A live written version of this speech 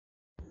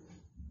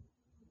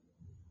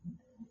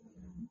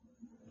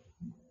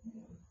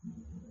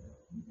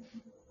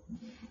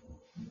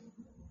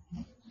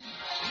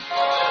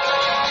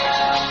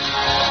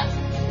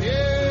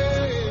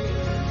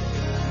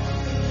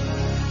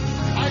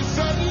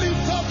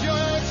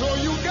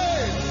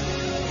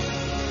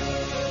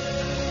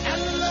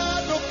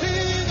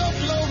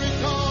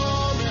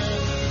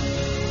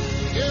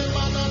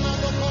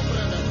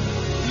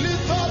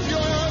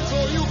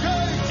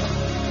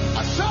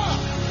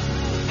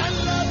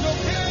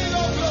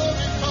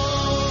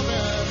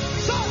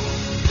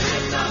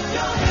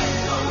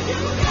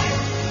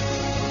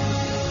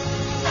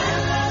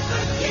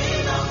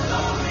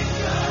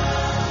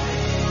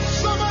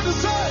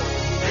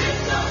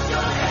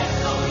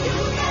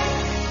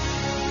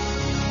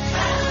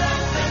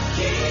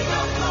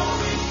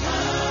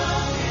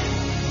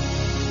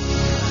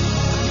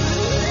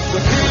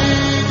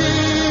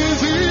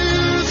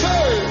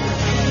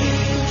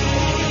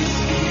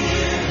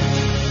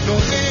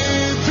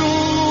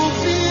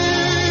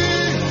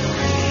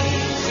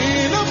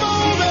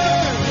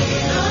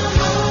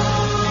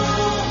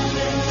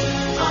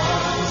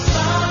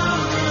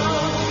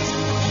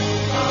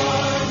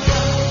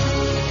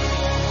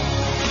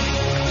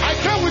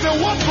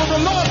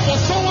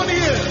Someone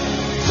here.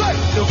 Say,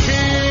 the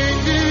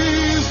King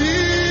is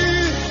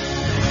here.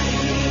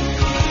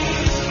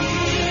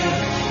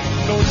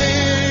 No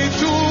need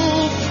to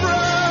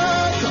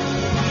fret.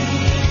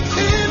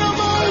 In a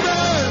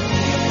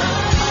moment,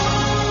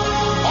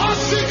 all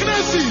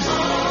sicknesses.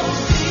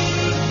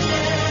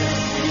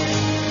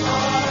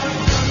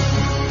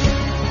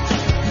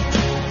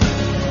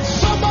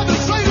 Somebody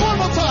say it one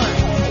more time.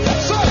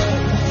 Say,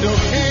 the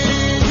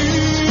King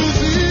is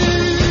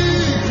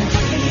here.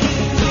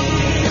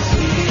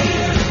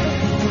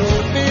 No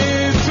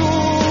need to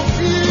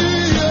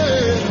fear.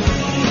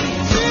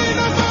 In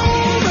a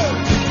moment.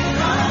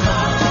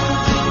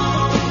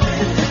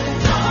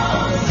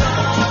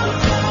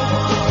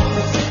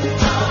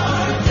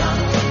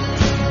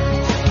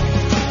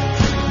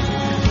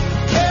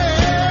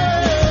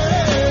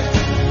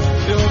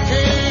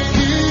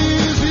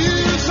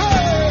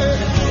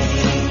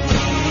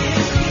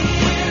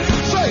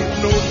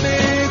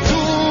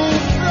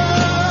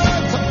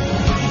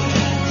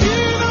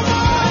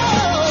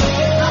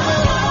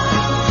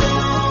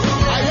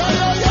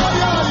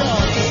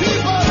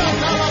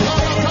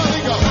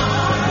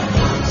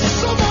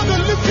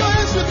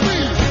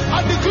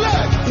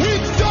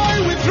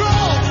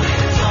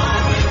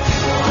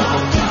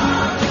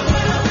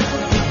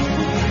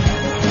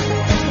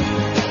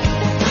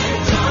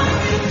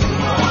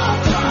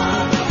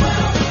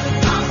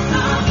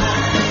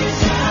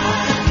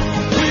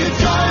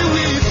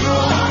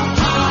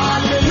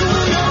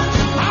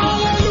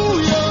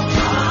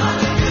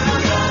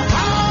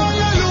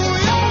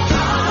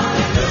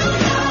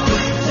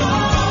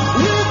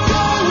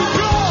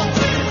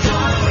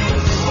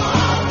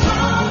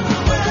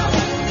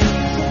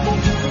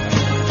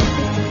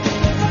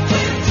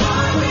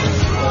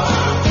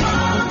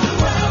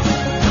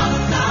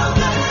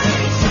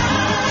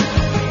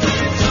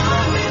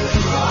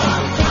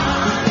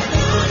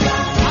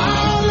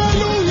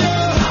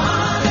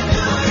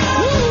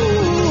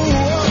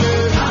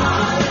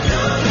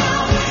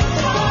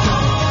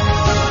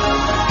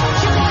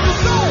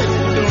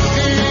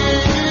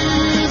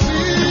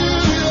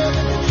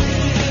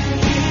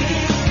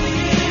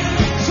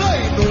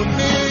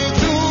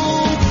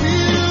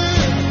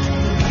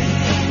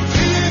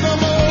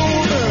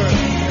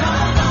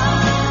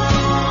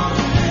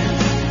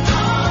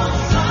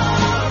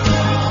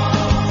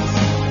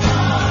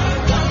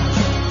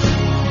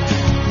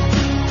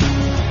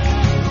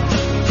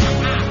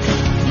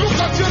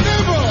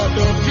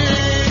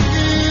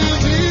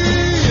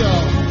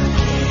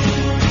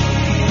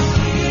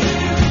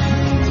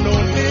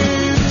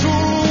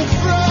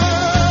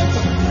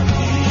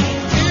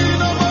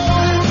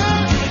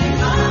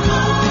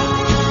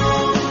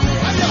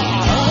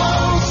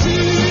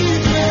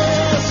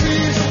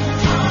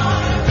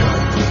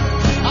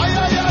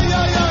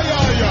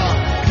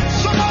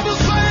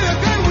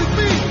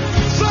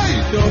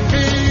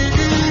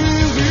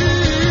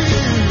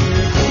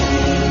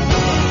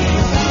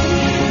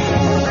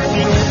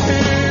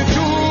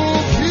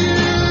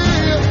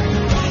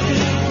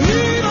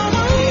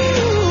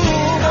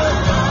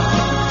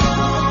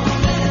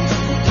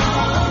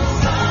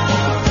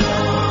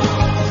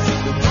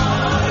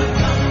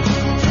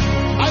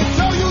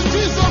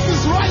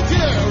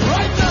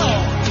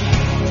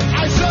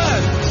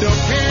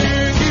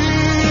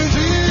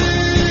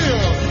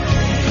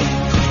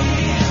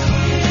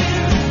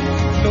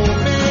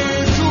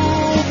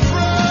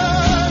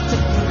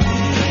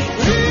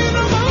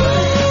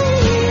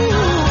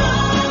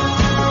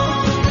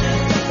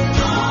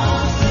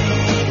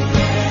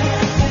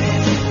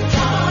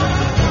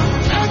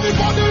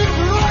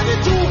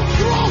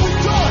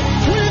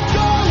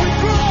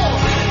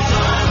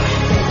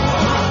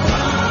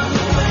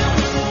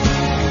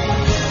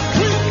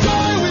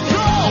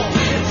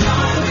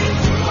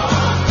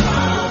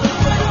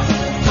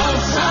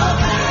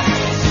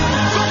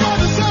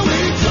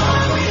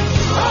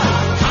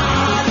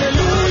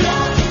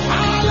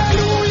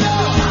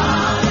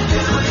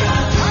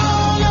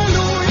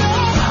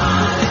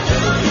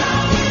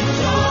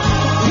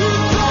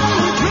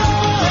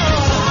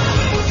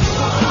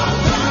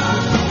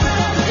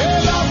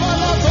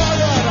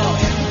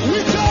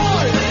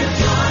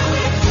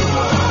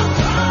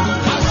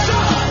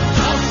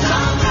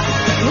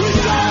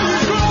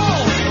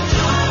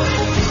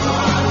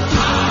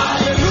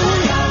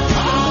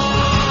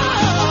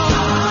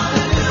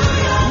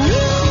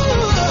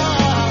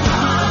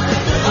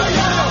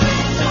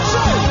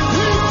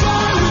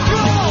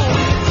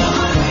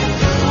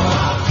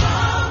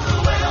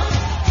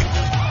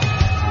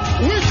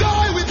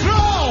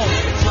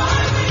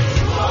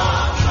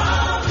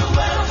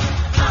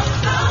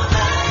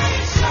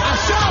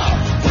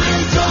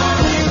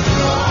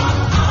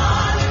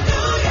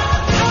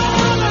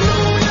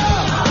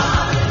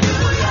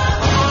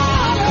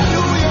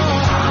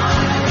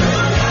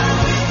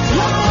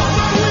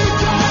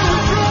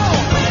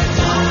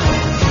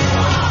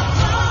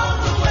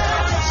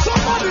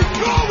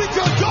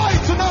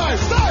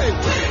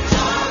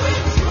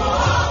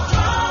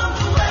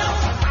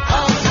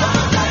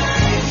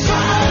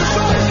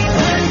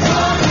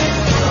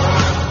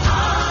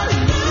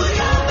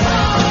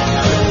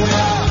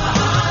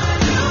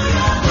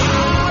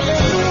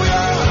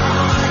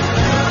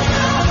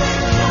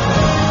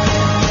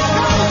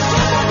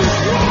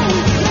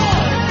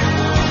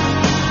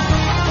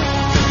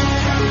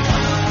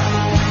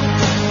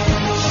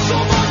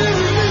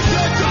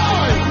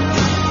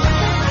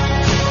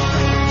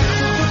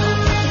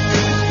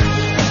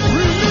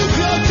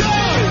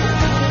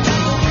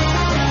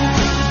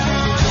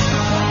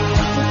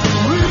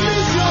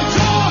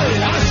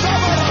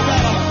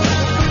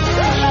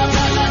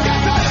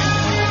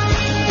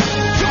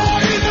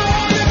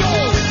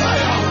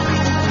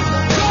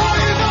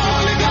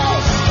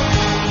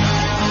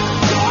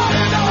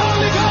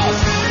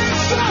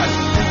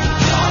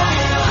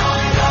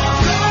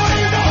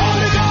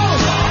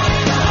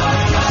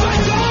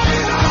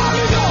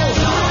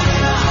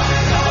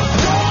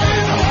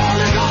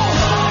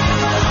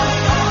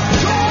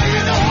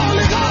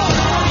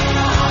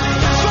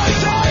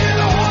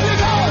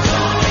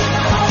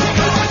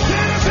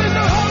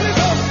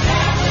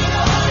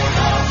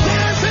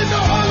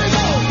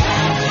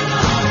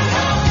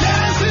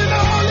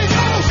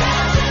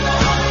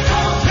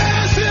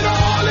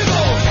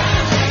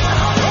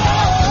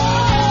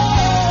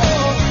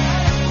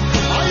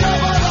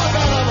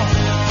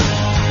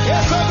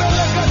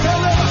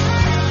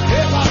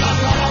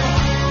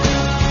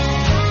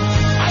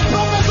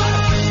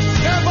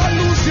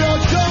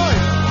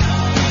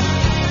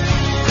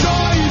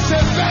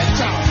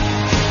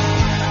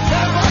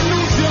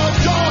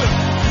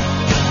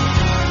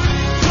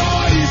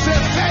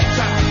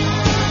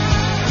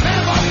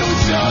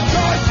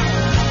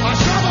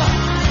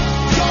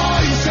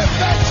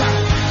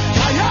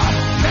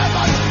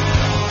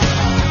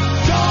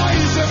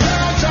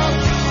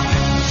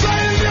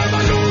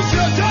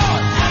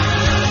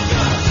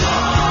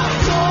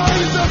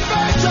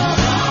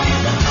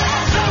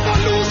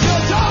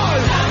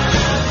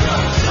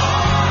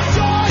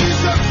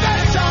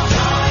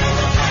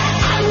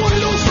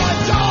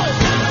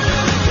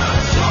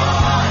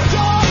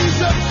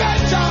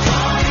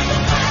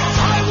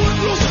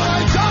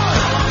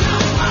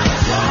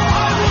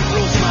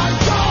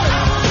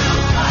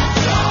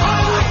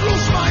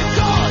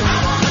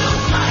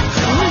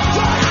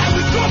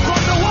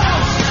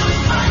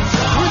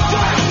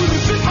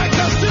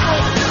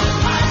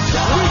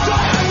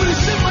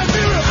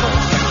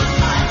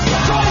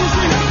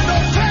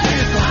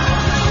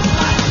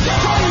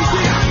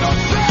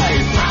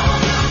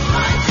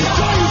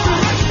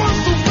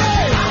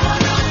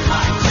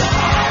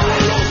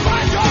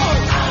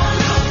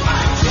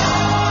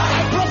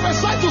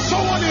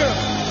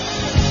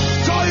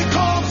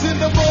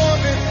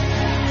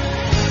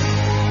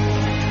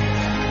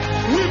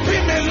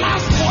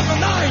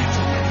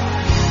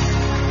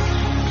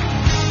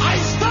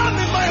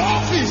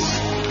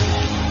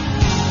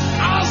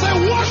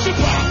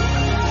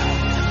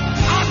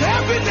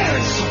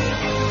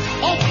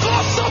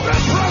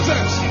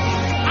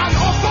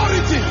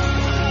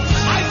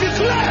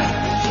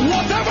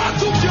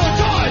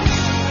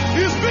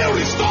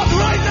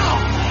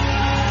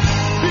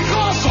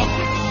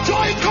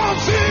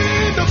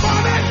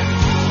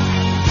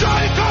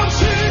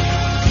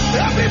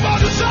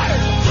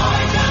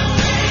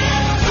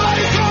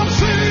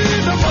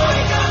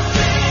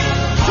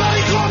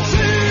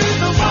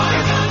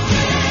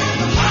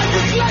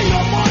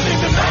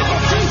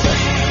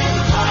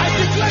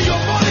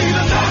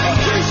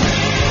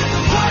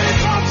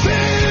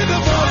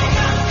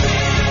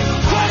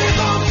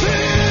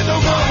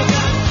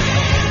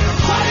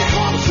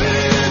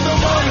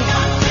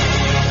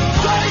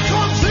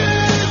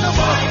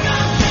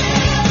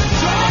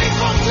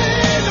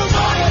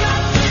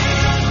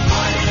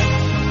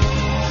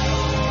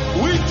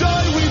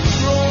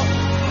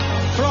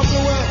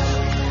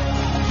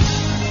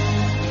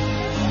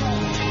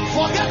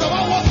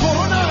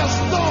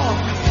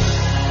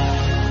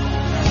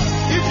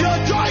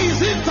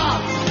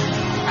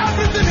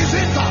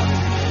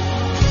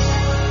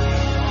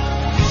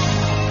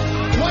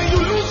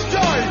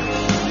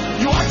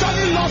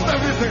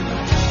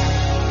 everything.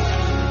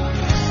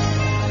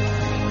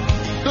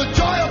 The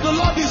joy of the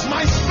Lord is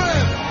my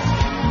strength.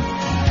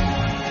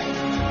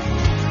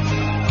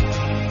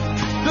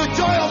 The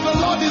joy of the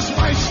Lord is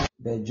my strength.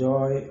 The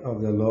joy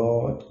of the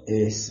Lord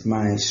is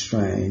my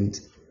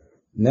strength.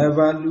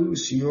 Never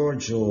lose your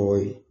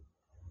joy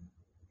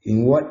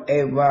in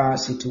whatever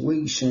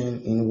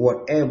situation, in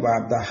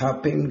whatever that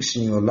happens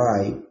in your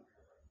life.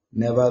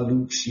 Never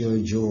lose your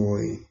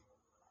joy.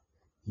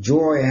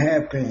 Joy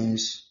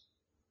happens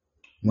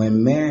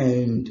when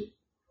men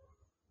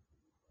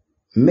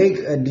make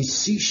a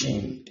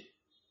decision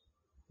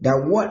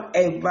that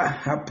whatever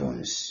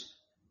happens,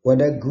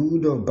 whether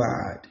good or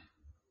bad,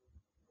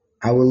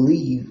 I will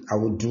live, I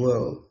will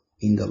dwell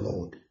in the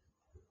Lord.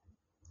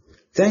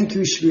 Thank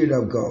you, Spirit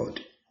of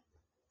God.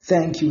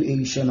 Thank you,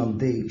 Ancient of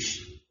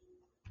Days.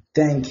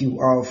 Thank you,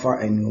 Alpha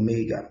and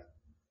Omega.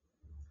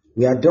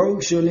 We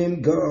adore your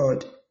name,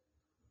 God.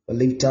 We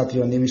lift up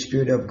your name,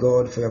 Spirit of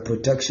God, for your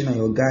protection and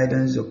your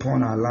guidance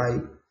upon our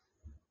life.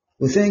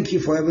 We thank you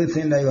for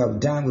everything that you have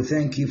done. We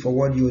thank you for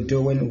what you're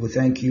doing. We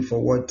thank you for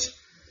what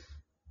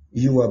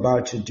you are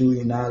about to do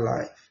in our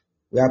life.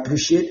 We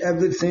appreciate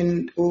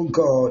everything, oh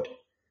God.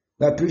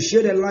 We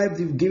appreciate the life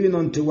you've given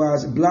unto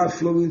us, blood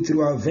flowing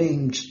through our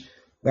veins.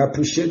 We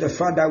appreciate the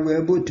fact that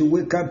we're able to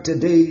wake up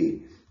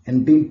today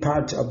and be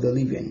part of the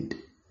living.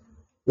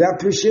 We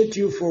appreciate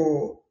you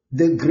for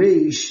the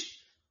grace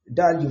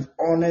that you've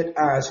honored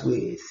us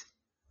with.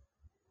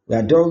 We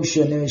adore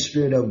your name,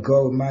 Spirit of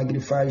God,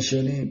 magnify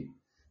your name.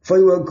 For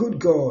you are a good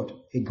God,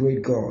 a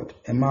great God,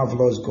 a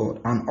marvelous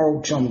God, an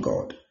awesome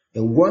God,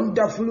 a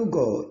wonderful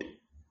God.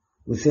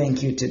 We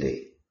thank you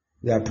today.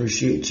 We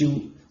appreciate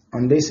you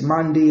on this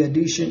Monday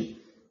edition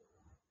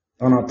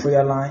on our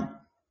prayer line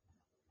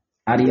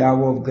at the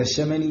hour of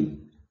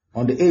Gethsemane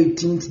on the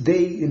 18th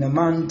day in the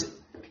month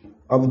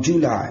of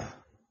July,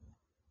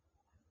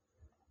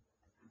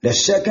 the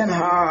second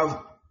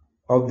half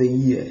of the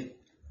year.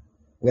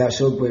 We are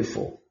so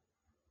grateful.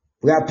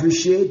 We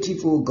appreciate you,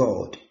 oh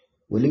God.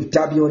 We lift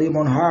up your name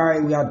on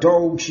high. We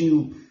adore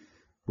you.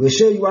 We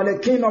say you are the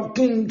King of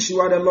Kings. You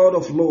are the Lord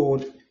of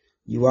Lords.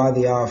 You are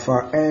the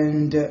Alpha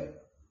and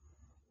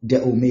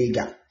the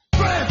Omega.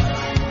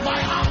 My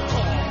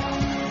anchor.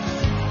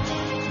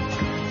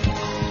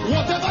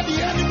 Whatever the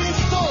enemy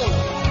stole,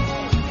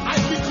 I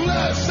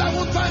declare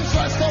 7 times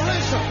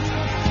restoration.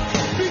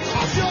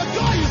 Because your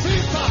joy is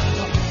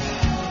intact.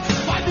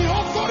 By the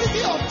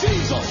authority of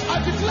Jesus,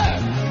 I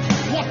declare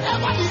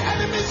whatever the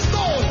enemy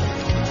stole,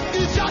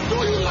 it shall do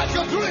you like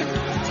a dream.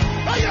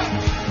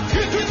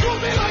 It will do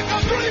me like a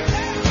dream.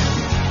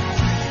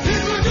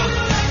 It will do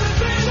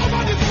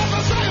somebody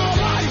prophesy your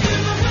life.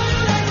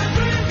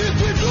 It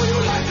will do you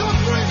like a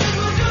dream.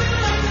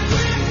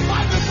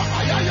 By the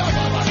fire,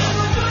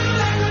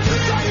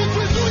 it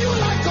will do you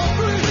like a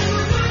dream.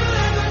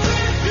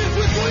 It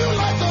will do you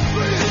like a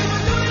dream.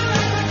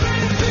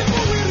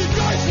 People will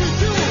rejoice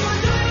with you.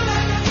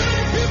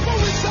 People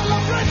will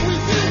celebrate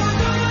with you.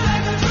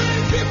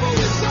 People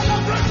will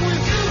celebrate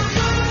with you.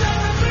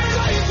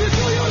 It will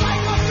do you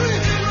like a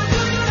dream.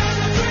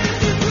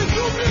 It will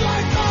do me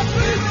like a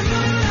dream.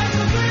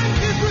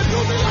 It will do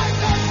me like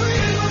a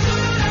dream.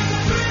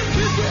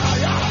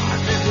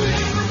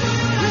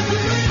 It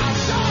will,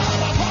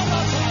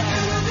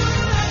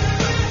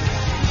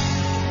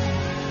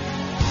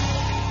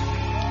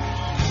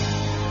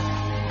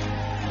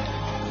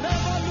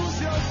 never lose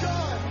your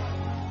joy.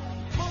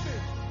 Mommy,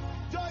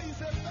 joy is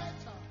a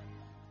better.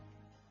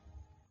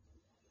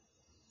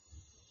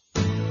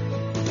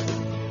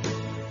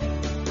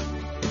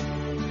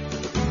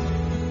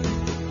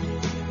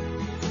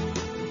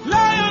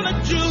 Lion of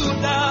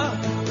Judah,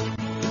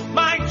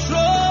 my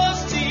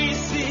trust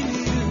is in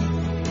you.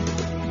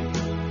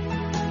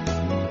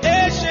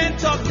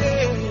 Ancient of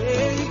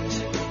days,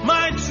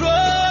 my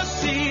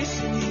trust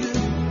is in you.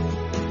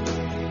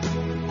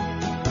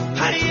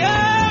 I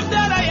am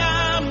that I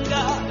am,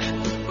 God.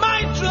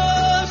 My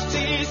trust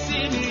is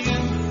in you.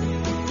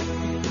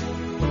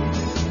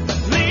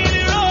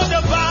 Leader of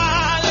the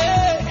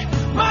valley,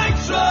 my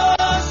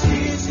trust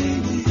is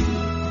in you.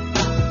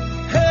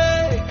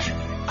 Hey,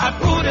 I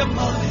put them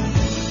all in you.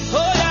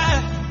 Oh yeah,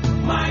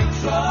 my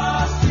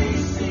trust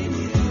is in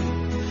you.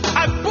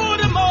 I put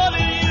them all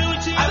in you,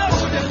 Jesus. I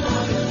put them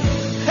all in you.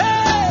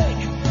 Hey,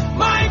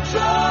 my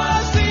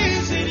trust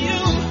is in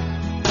you.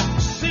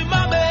 See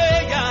my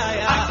baby,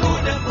 I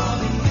put them all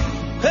in you.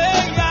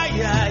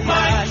 Hey,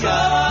 my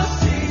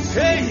trust is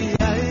in you.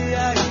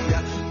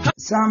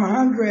 Psalm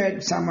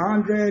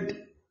 100,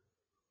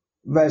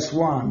 verse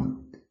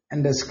 1.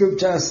 And the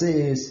scripture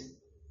says,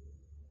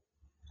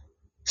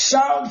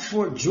 shout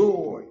for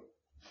joy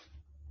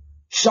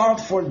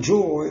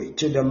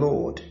to the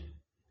Lord,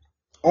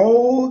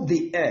 all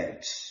the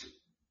earth.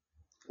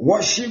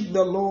 Worship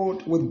the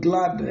Lord with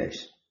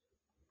gladness.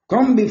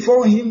 Come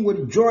before him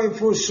with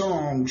joyful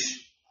songs.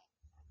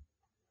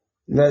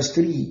 Verse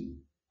 3.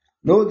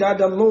 Know that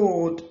the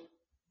Lord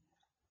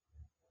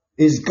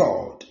is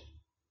God.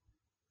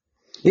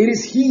 It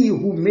is he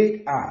who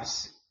made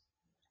us,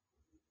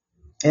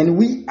 and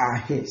we are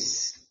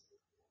his.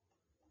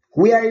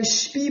 We are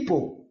his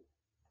people,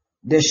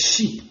 the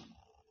sheep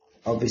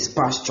of his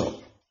pasture.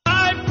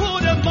 I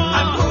put them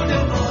on.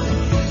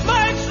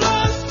 My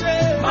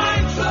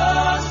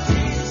trust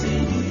is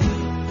in you.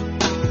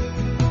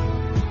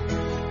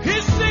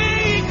 His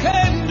thing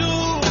can do.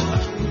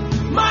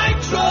 My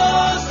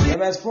trust. The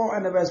verse 4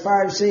 and the verse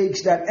 5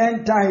 says that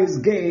enter his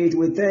gate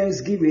with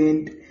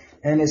thanksgiving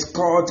and his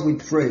court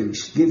with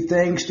praise. Give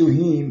thanks to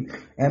him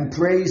and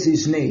praise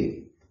his name.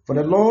 For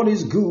the Lord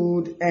is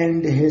good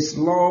and his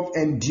love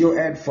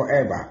endureth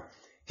forever.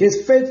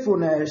 His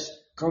faithfulness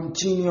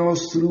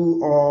continues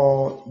through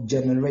all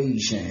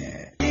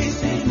generations.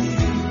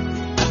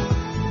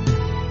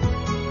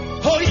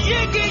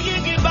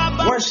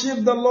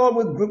 Worship the Lord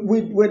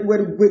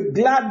with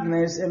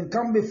gladness and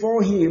come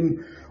before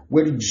him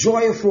with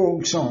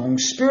joyful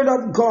songs. Spirit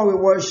of God, we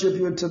worship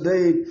you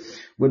today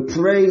with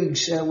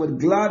praise and with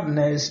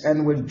gladness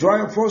and with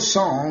joyful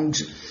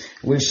songs.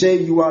 We say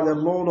you are the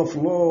Lord of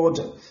Lords.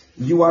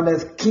 You are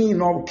the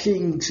King of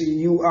Kings.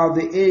 You are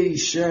the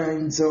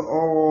Ancient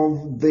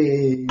of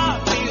the.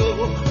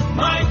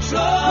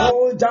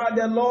 Oh, that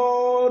the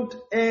Lord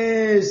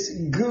is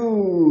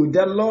good.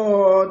 The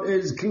Lord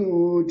is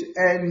good,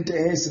 and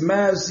his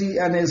mercy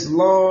and his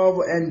love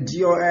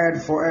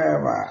endureth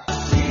forever.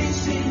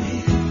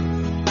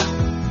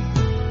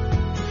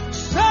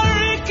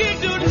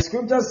 The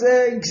scripture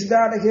says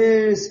that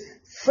his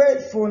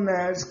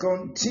faithfulness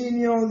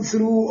continues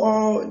through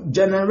all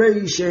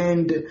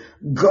generations.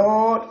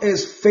 God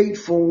is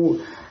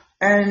faithful,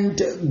 and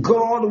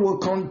God will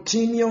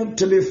continue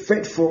to be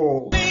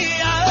faithful.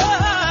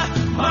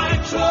 My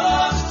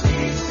trust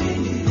is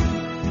in you.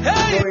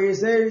 So he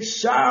says,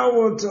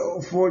 shout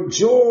for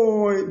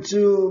joy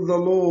to the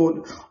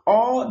Lord,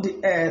 all the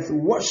earth.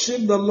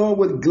 Worship the Lord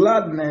with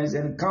gladness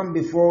and come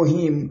before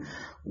him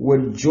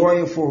with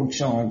joyful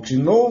songs.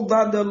 Know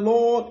that the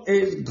Lord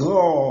is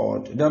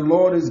God. The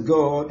Lord is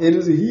God. It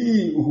is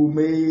he who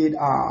made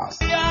us.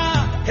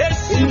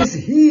 It is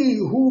he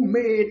who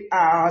made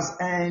us,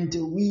 and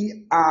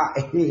we are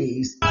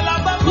his.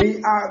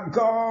 We are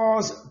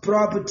God's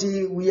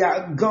property. We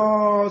are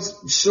God's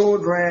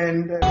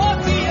children.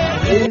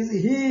 It is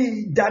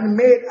he that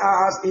made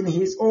us in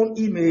his own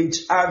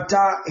image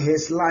after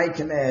his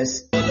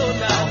likeness.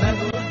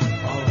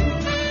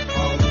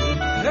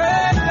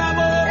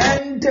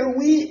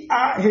 We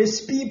are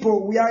his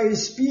people. We are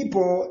his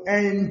people,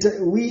 and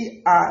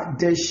we are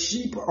the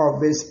sheep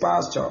of his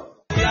pasture.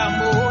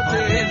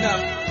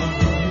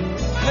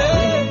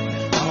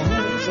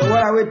 So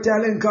what are we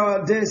telling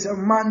God this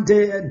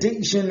Monday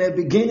edition, the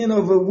beginning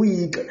of a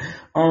week,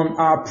 on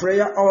our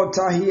prayer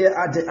altar here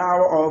at the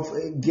hour of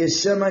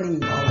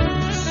Gethsemane?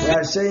 We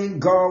are saying,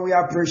 God, we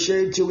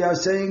appreciate you. We are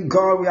saying,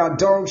 God, we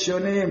adore your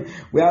name.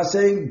 We are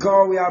saying,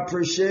 God, we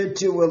appreciate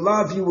you. We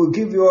love you. We'll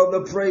give you all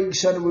the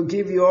praise and we'll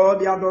give you all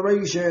the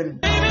adoration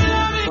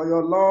for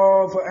your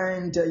love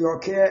and your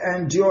care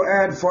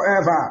endureth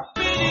forever.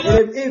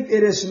 If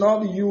it is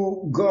not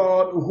you,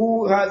 God,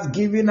 who has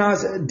given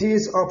us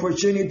this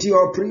opportunity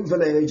or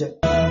privilege,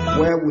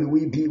 where will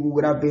we be? We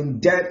would have been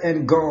dead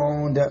and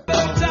gone.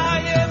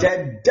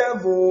 The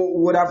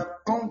devil would have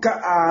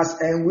conquered us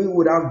and we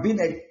would have been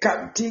a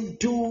captive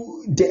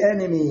to the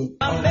enemy.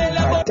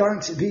 But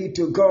thanks be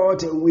to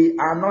God, we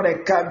are not a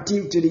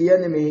captive to the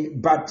enemy,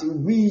 but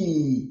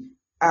we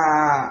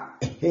are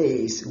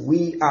his.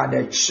 We are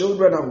the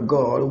children of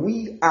God.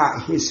 We are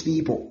his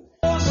people.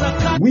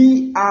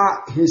 We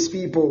are his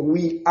people.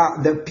 We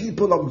are the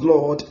people of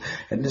God.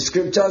 And the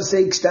scripture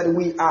says that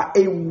we are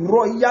a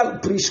royal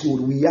priesthood.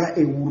 We are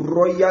a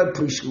royal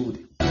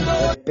priesthood.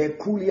 A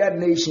peculiar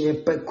nation, a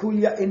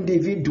peculiar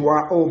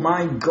individual. Oh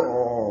my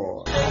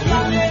God.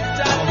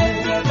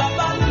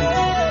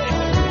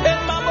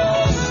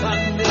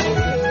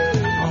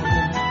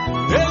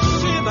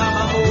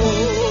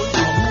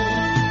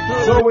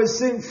 So we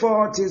sing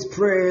forth his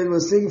praise, we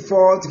sing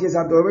forth his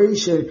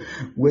adoration,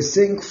 we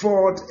sing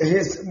forth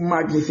his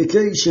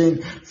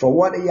magnification for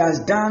what he has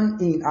done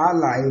in our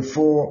life,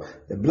 for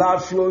the blood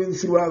flowing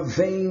through our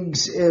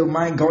veins. Oh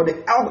my God,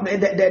 the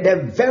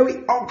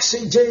very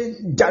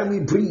oxygen that we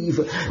breathe,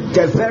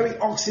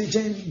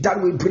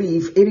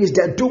 it is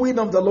the doing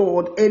of the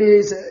Lord, it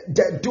is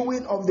the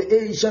doing of the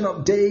Ancient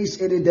of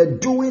Days, it is the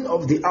doing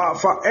of the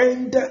Alpha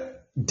and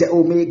the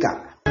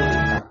Omega.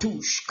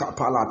 Katush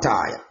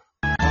Kapalataya.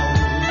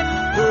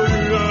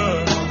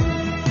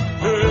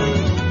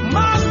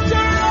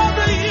 Master of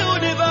the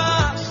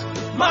universe,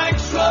 my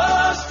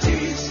trust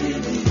is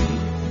in you.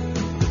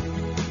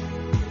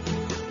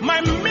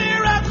 My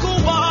miracle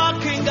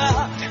working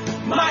God,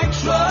 my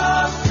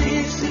trust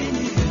is in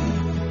you.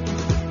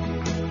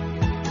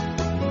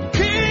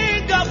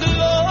 King of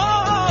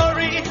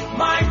glory,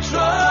 my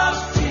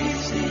trust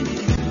is in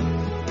you.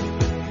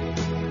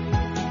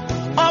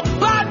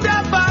 Abada,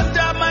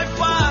 my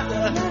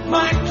Father,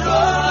 my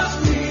trust.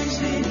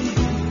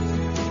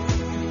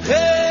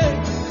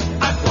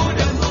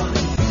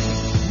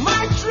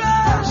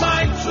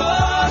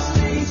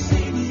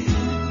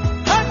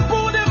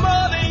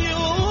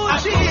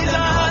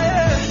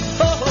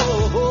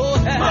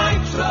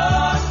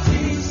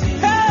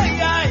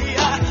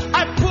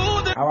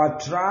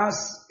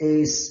 trust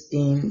is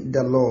in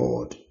the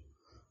Lord.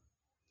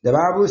 The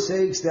Bible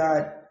says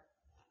that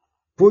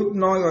put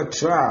not your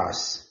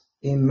trust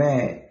in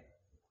man.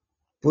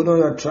 Put not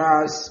your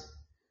trust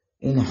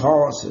in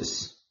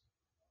horses.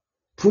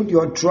 Put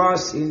your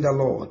trust in the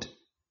Lord.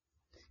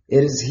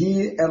 It is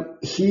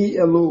He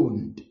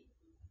alone.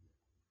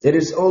 It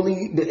is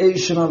only the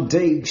Ancient of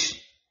Days.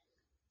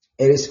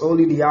 It is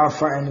only the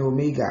Alpha and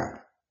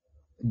Omega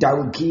that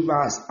will give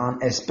us an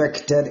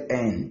expected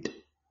end.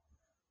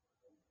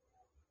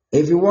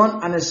 If you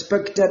want an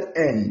expected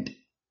end,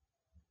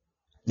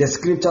 the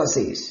scripture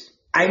says,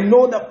 I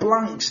know the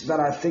plans that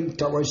I think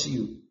towards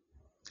you.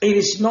 It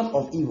is not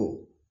of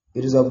evil,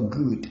 it is of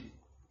good,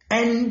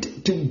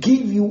 and to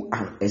give you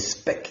an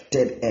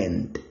expected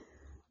end.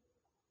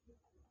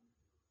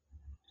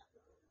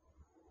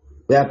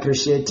 We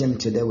appreciate Him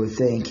today. We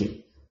thank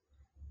Him.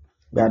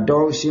 We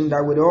adore Him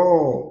that with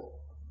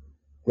all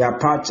we are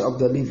part of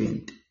the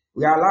living.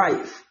 We are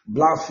alive,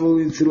 blood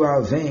flowing through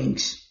our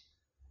veins.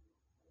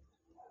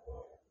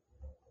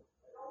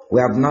 We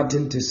have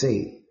nothing to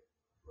say.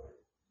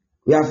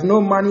 We have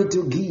no money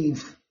to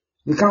give.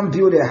 We can't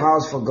build a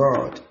house for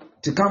God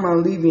to come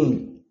and live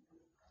in.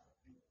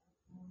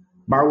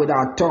 But with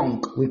our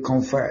tongue we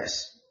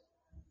confess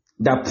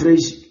that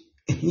praise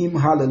Him,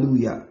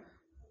 hallelujah.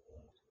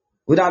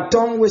 With our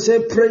tongue we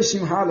say praise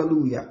Him,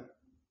 hallelujah.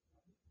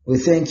 We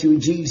thank you,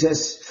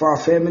 Jesus, for our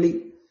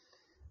family.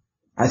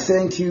 I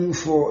thank you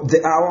for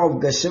the hour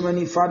of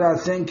Gethsemane. Father, I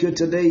thank you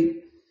today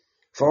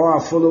for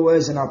our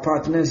followers and our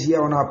partners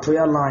here on our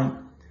prayer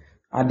line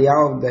at the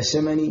hour of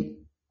Gethsemane.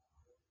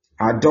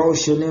 I adore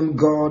your name,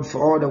 God, for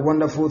all the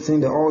wonderful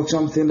things, the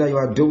awesome thing that you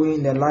are doing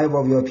in the life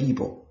of your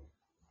people.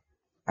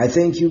 I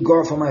thank you,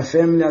 God, for my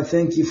family. I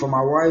thank you for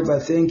my wife. I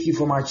thank you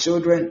for my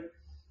children.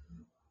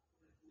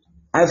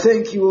 I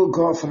thank you,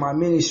 God, for my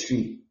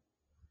ministry,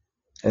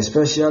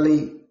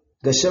 especially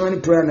the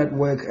Gethsemane Prayer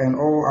Network and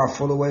all our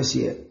followers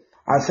here.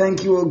 I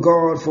thank you,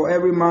 God, for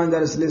every man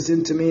that is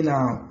listening to me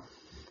now.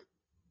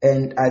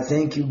 And I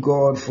thank you,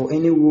 God, for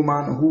any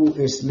woman who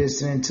is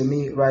listening to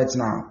me right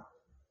now.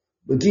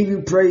 We give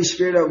you praise,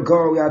 Spirit of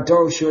God. We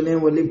adore your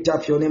name. We lift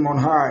up your name on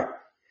high.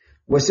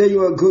 We say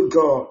you are a good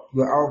God.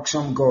 You are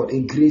awesome God,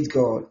 a great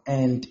God,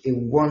 and a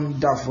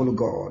wonderful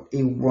God.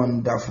 A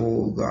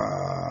wonderful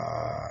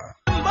God.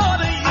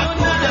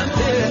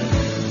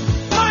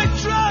 My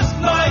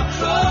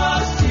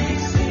trust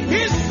is in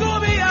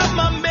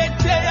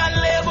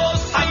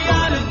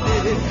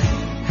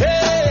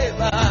Hey,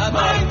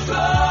 my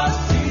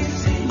trust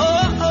is in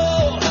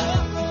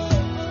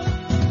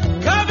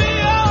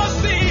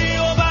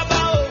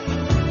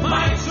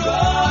my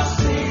trust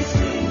is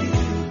in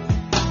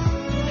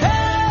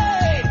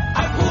Hey,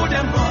 I put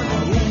them on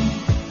Him.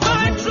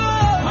 My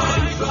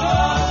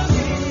trust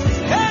is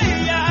in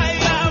Hey, I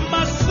am a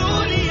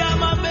Suli,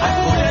 I'm a man. I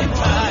put them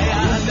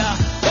tired.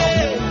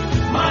 Hey,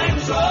 my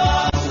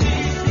trust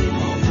is in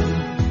you.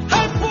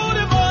 I put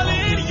them all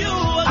in you.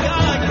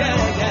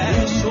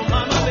 So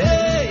mama,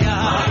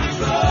 my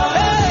trust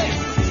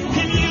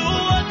in you,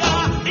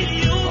 God, in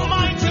you,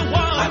 mighty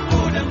one. I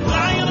put them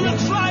Lion of the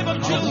tribe of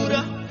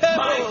Judah.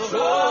 My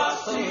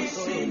trust is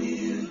in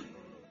you.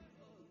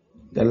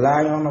 The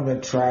Lion of the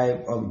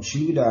tribe of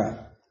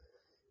Judah,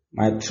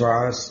 my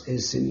trust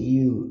is in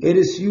you. It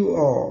is you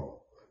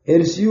all. It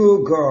is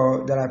you,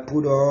 God, that I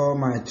put all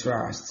my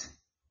trust.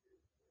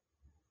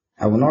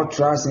 I will not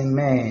trust in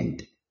man,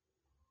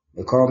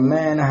 because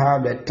men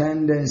have the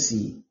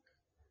tendency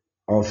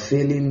of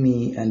failing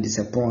me and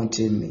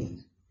disappointing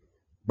me.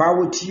 But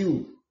with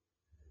you,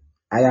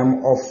 I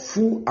am of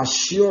full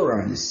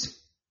assurance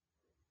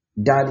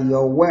that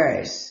your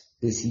words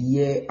is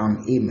yea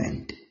and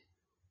amen.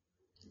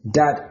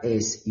 That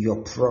is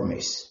your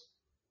promise.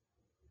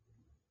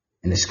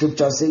 And the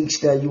scripture says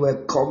that you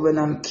are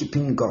covenant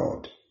keeping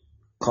God.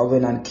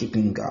 Covenant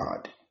keeping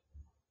God.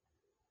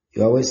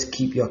 You always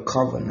keep your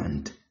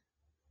covenant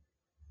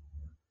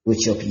with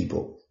your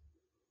people.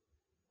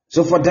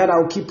 So for that,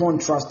 I'll keep on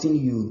trusting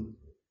you.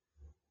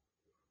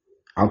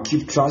 I'll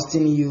keep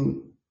trusting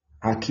you.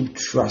 I'll keep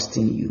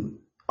trusting you.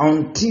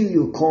 Until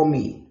you call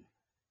me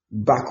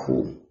back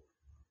home,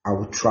 I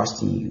will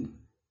trust in you.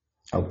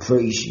 I'll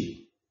praise you.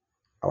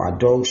 I'll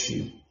adore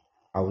you.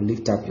 I will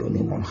lift up your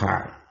name on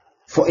high.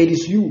 For it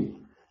is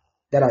you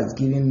that has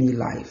given me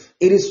life.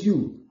 It is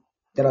you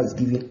that has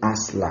given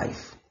us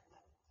life.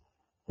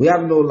 We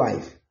have no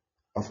life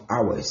of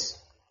ours.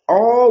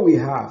 All we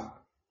have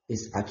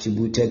is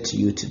attributed to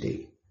you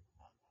today.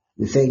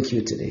 We thank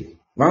you today.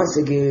 Once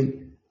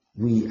again,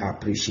 we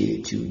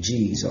appreciate you,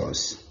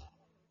 Jesus.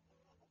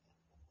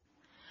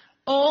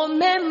 Oh,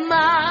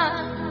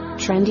 Mema,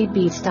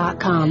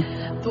 trendybeats.com.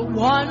 the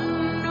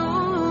one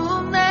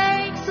who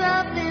makes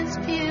of this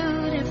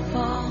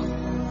beautiful.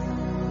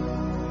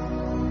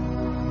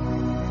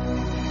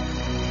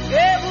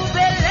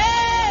 Ebubele,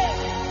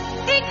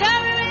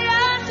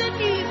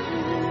 ikariasiki,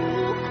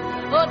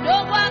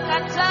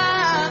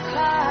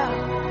 odobakataka.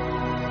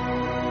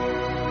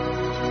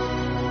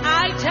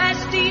 I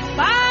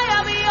testify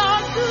of your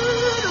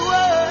good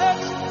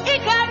works.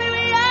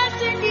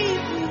 Ikariasiki.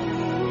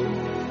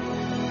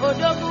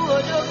 Odogu,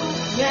 Odogu,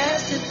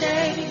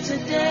 yesterday,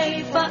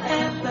 today,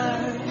 forever.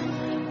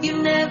 You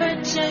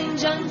never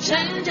change,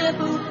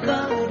 unchangeable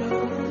God,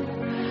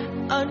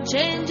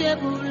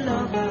 unchangeable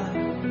lover.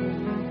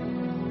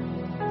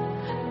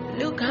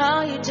 Look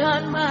how you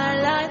turned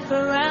my life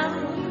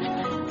around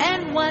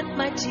and wipe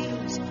my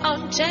tears,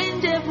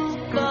 unchangeable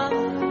God,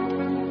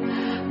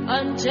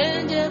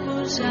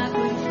 unchangeable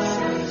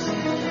sacrifice.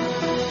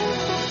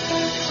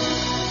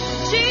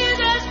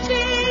 Jesus,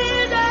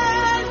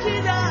 Jesus,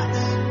 Jesus,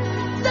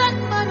 that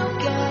man of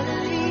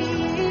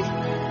Galilee,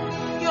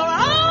 you're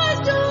always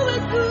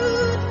doing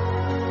good,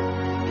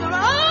 you're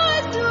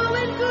always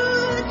doing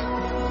good.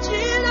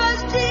 Jesus,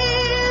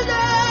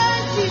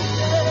 Jesus,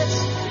 Jesus,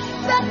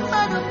 that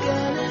man of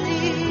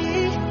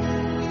Galilee,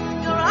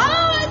 you're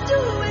always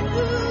doing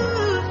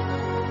good,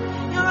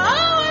 you're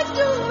always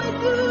doing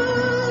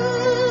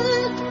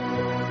good.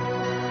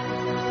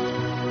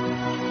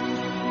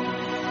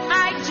 I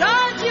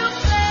judge you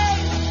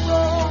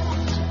faithful,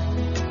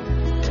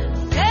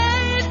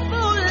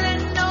 faithful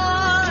in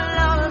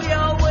all of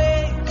your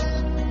ways.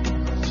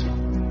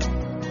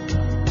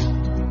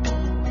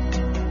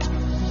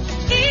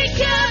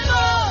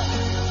 Ikemo,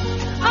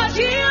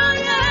 Ajiya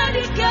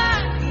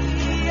Dikani,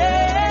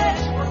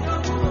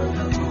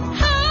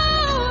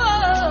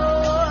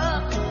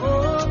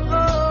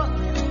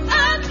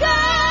 I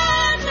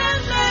can't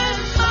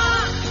remember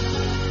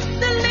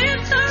the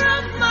lifter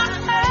of my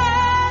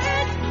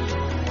head.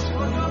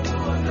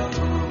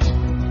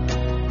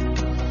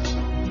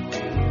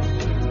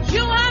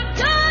 You have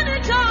done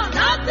it all,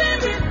 nothing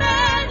remains.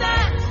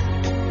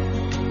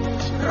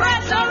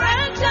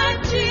 Resurrected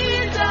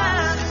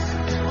Jesus.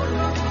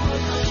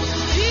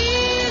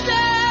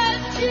 Jesus,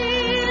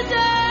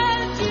 Jesus,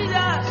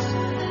 Jesus,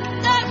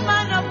 that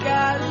man of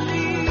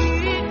Galilee.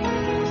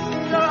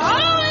 You're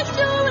always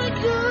doing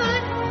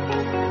good.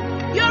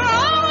 You're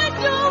always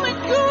doing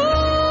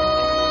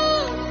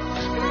good.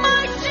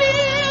 My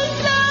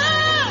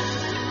Jesus.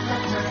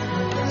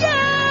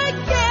 Yeah,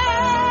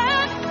 yeah.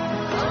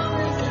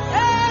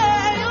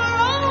 Hey, you're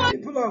always.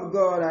 People of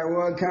God, I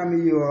welcome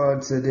you all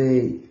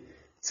today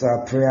to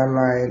our prayer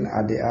line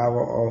at the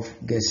hour of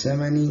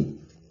Gethsemane.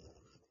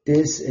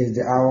 This is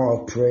the hour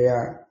of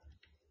prayer.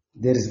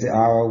 This is the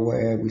hour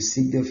where we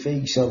seek the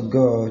face of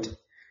God.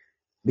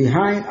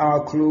 Behind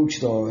our closed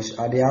doors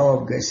at the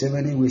hour of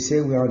Gethsemane, we say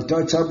we are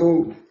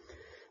untouchable,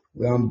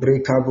 we are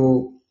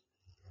unbreakable,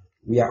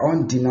 we are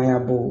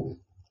undeniable,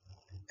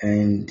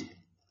 and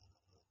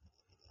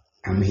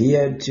I'm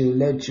here to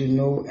let you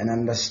know and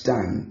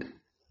understand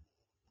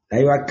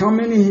that you are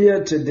coming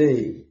here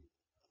today.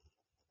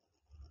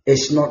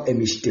 It's not a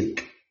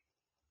mistake.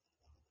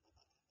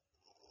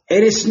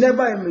 It is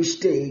never a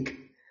mistake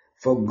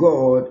for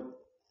God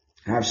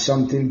to have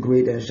something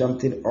great and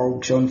something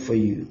awesome for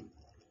you.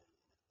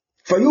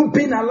 For you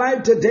being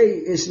alive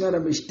today is not a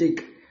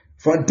mistake.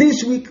 For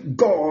this week,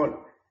 God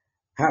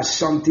has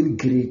something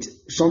great,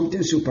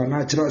 something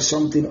supernatural,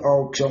 something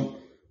awesome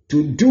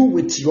to do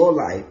with your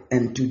life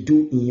and to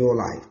do in your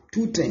life.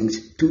 Two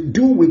things to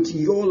do with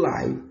your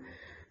life,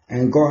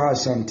 and God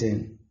has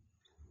something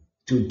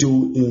to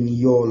do in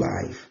your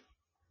life.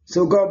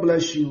 So God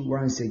bless you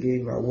once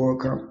again. You are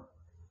welcome.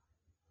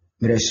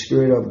 May the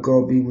Spirit of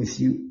God be with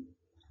you,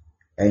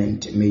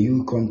 and may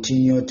you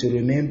continue to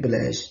remain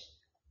blessed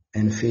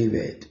and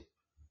favored.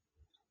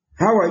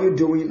 How are you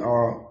doing?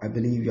 Or I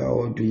believe you are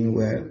all doing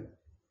well.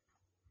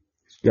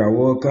 You are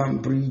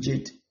welcome,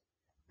 Bridget.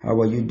 How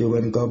are you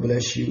doing? God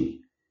bless you.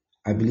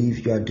 I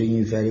believe you are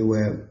doing very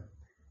well.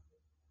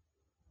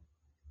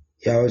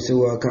 You are also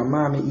welcome,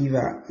 Mami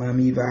Eva.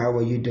 Mami Eva, how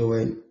are you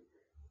doing?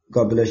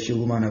 God bless you,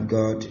 woman of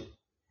God.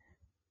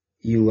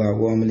 You are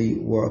warmly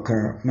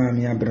welcome.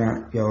 Mami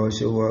Abra, you are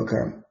also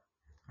welcome.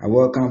 I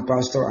welcome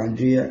Pastor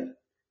Andrea.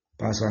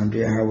 Pastor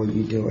Andrea, how are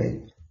you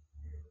doing?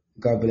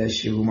 God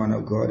bless you, woman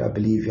of God. I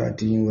believe you are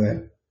doing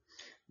well.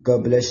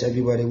 God bless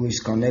everybody who is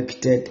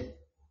connected,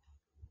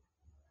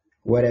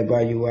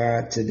 wherever you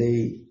are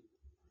today,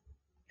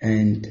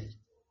 and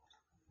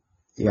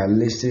you are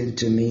listening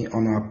to me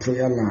on our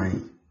prayer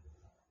line.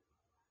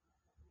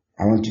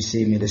 I want to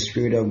say, may the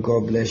Spirit of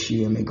God bless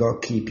you and may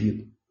God keep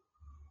you.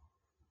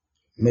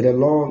 May the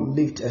Lord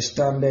lift a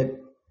standard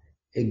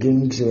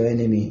against your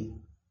enemy.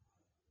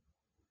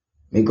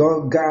 May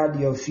God guard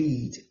your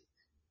feet.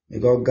 May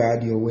God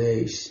guard your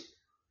ways.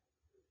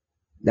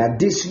 That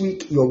this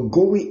week you're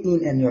going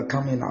in and you're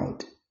coming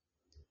out,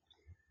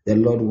 the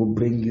Lord will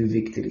bring you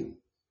victory.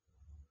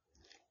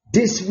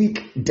 This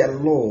week the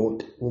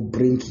Lord will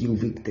bring you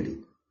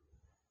victory.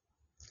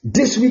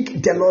 This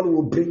week the Lord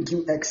will bring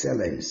you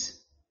excellence.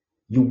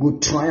 You will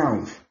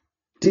triumph.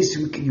 This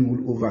week you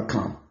will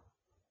overcome.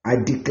 I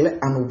declare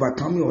an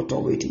overcoming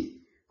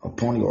authority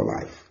upon your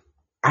life.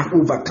 An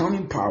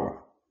overcoming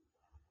power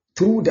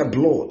through the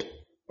blood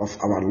of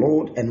our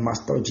Lord and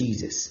Master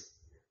Jesus.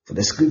 For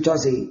the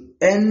scriptures say,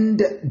 and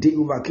they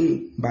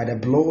overcame by the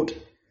blood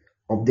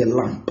of the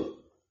Lamb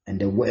and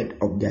the word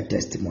of their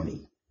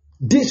testimony.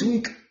 This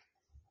week,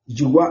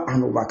 you are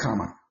an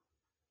overcomer.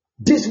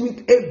 This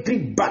week,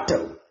 every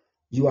battle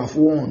you have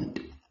won,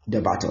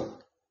 the battle.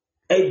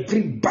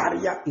 Every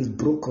barrier is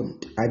broken.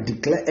 I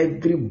declare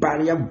every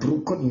barrier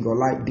broken in your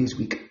life this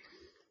week.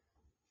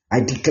 I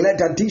declare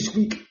that this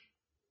week,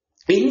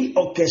 any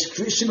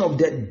orchestration of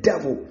the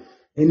devil,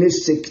 any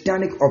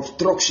satanic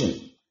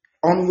obstruction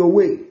on your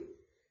way,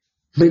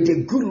 may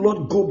the good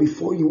Lord go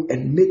before you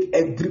and make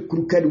every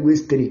crooked way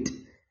straight.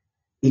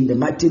 In the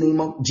mighty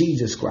name of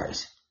Jesus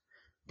Christ,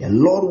 the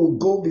Lord will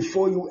go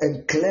before you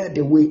and clear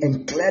the way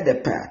and clear the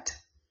path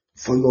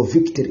for your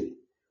victory.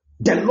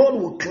 The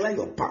Lord will clear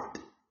your path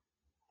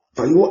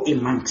for your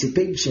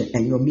emancipation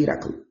and your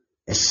miracle.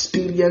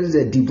 Experience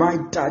a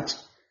divine touch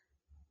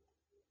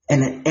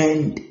and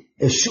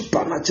a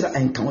supernatural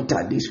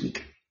encounter this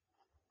week.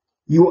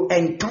 Your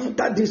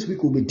encounter this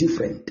week will be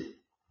different.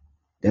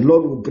 The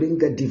Lord will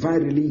bring a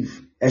divine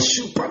relief, a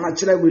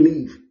supernatural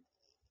relief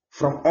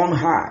from on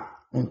high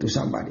unto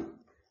somebody.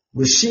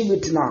 Receive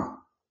it now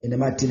in the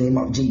mighty name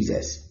of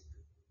Jesus.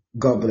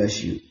 God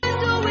bless you.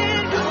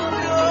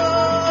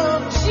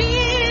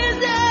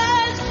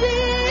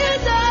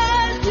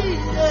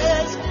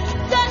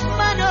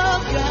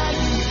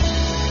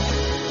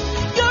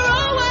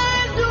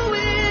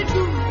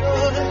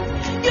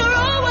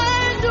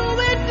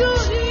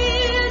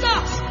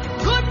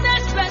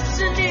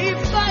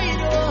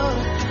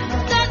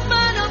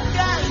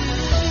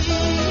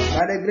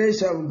 By the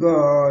grace of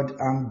God,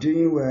 I'm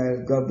doing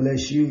well. God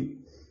bless you.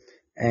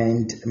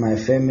 And my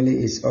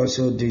family is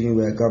also doing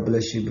well. God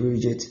bless you,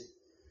 Bridget,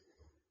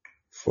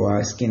 for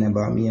asking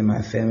about me and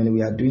my family.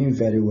 We are doing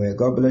very well.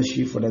 God bless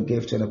you for the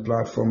gift of the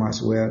platform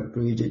as well,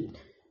 Bridget.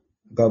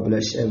 God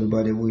bless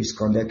everybody who is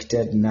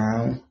connected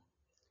now.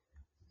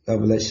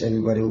 God bless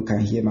everybody who can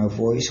hear my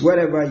voice.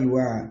 Wherever you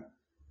are,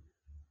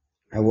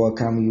 I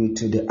welcome you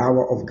to the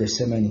hour of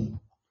Gethsemane.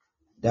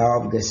 The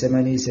hour of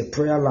Gethsemane is a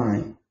prayer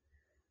line.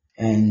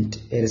 And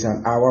it is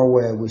an hour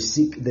where we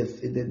seek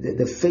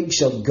the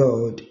face of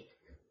God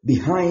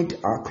behind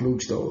our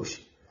closed doors.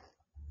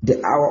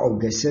 The hour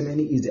of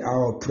Gethsemane is the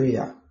hour of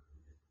prayer.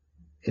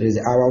 It is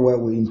the hour where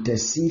we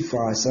intercede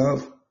for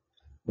ourselves,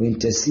 we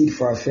intercede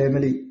for our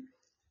family,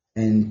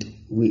 and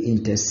we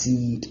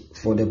intercede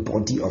for the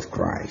body of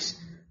Christ,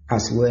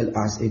 as well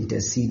as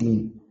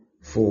interceding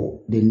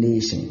for the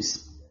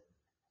nations.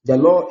 The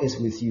Lord is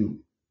with you,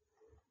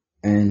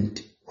 and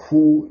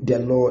who the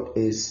Lord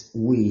is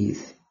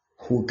with,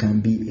 who can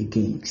be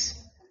against?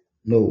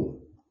 No,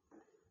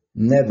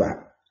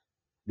 never,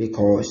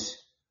 because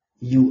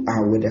you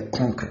are with a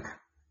conqueror.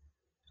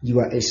 You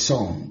are a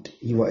son,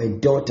 you are a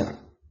daughter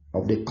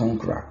of the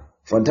conqueror.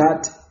 For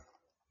that,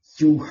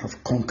 you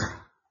have conquered.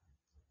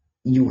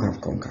 You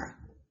have conquered.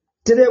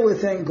 Today we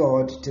thank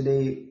God.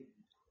 Today,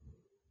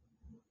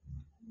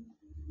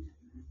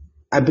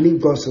 I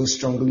believe God so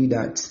strongly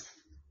that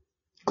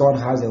God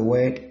has a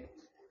word,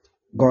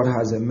 God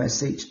has a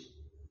message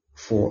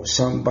for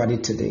somebody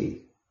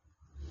today.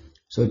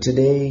 So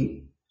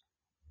today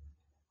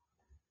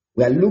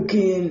we are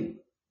looking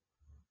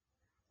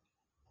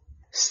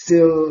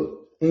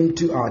still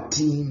into our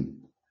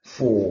theme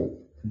for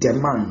the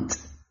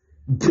month,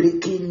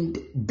 breaking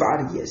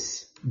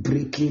barriers,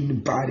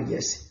 breaking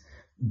barriers,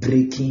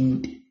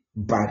 breaking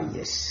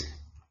barriers,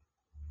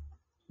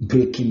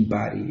 breaking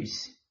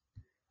barriers.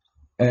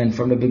 And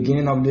from the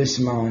beginning of this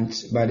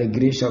month, by the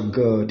grace of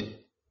God,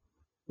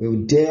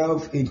 we'll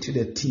delve into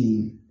the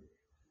theme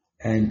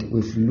and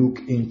we've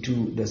looked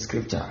into the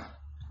scripture.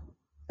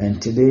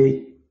 And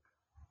today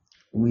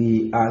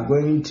we are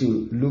going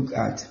to look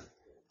at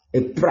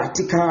a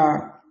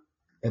practical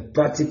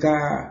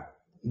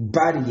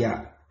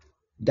barrier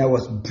that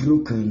was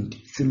broken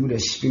through the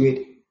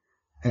Spirit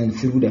and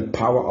through the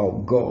power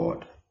of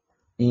God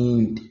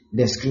in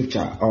the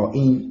scripture or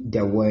in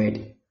the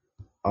word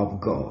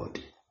of God.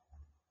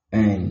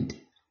 And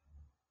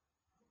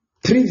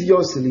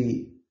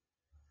previously,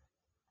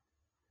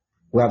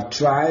 we have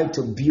tried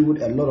to build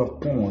a lot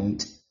of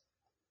points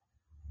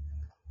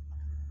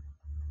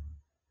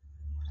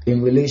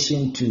in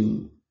relation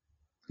to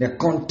the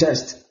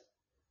context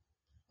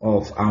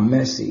of our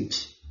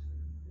message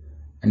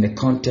and the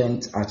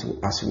content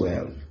as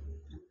well.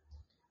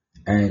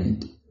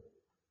 And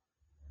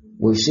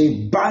we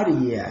say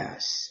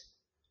barriers.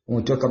 When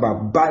we talk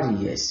about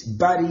barriers,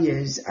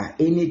 barriers are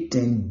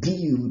anything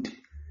built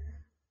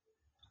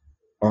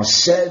or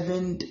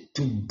serving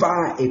to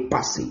bar a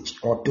passage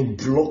or to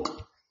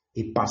block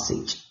a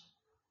passage,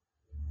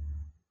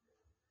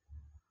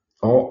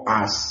 or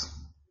as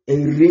a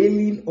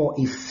railing or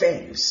a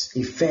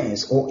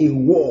fence or a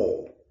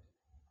wall.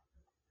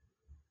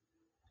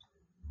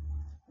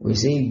 We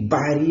say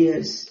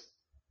barriers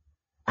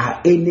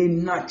are any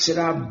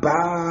natural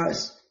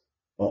bars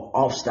or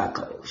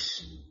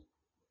obstacles.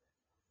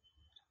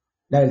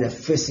 That is the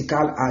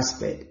physical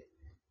aspect.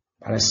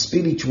 But a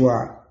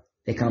spiritual,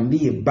 there can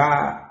be a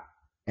bar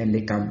and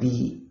there can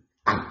be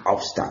an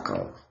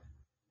obstacle.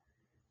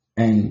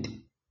 And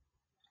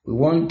we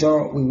went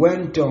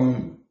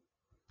on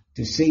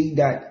to say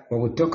that when we talk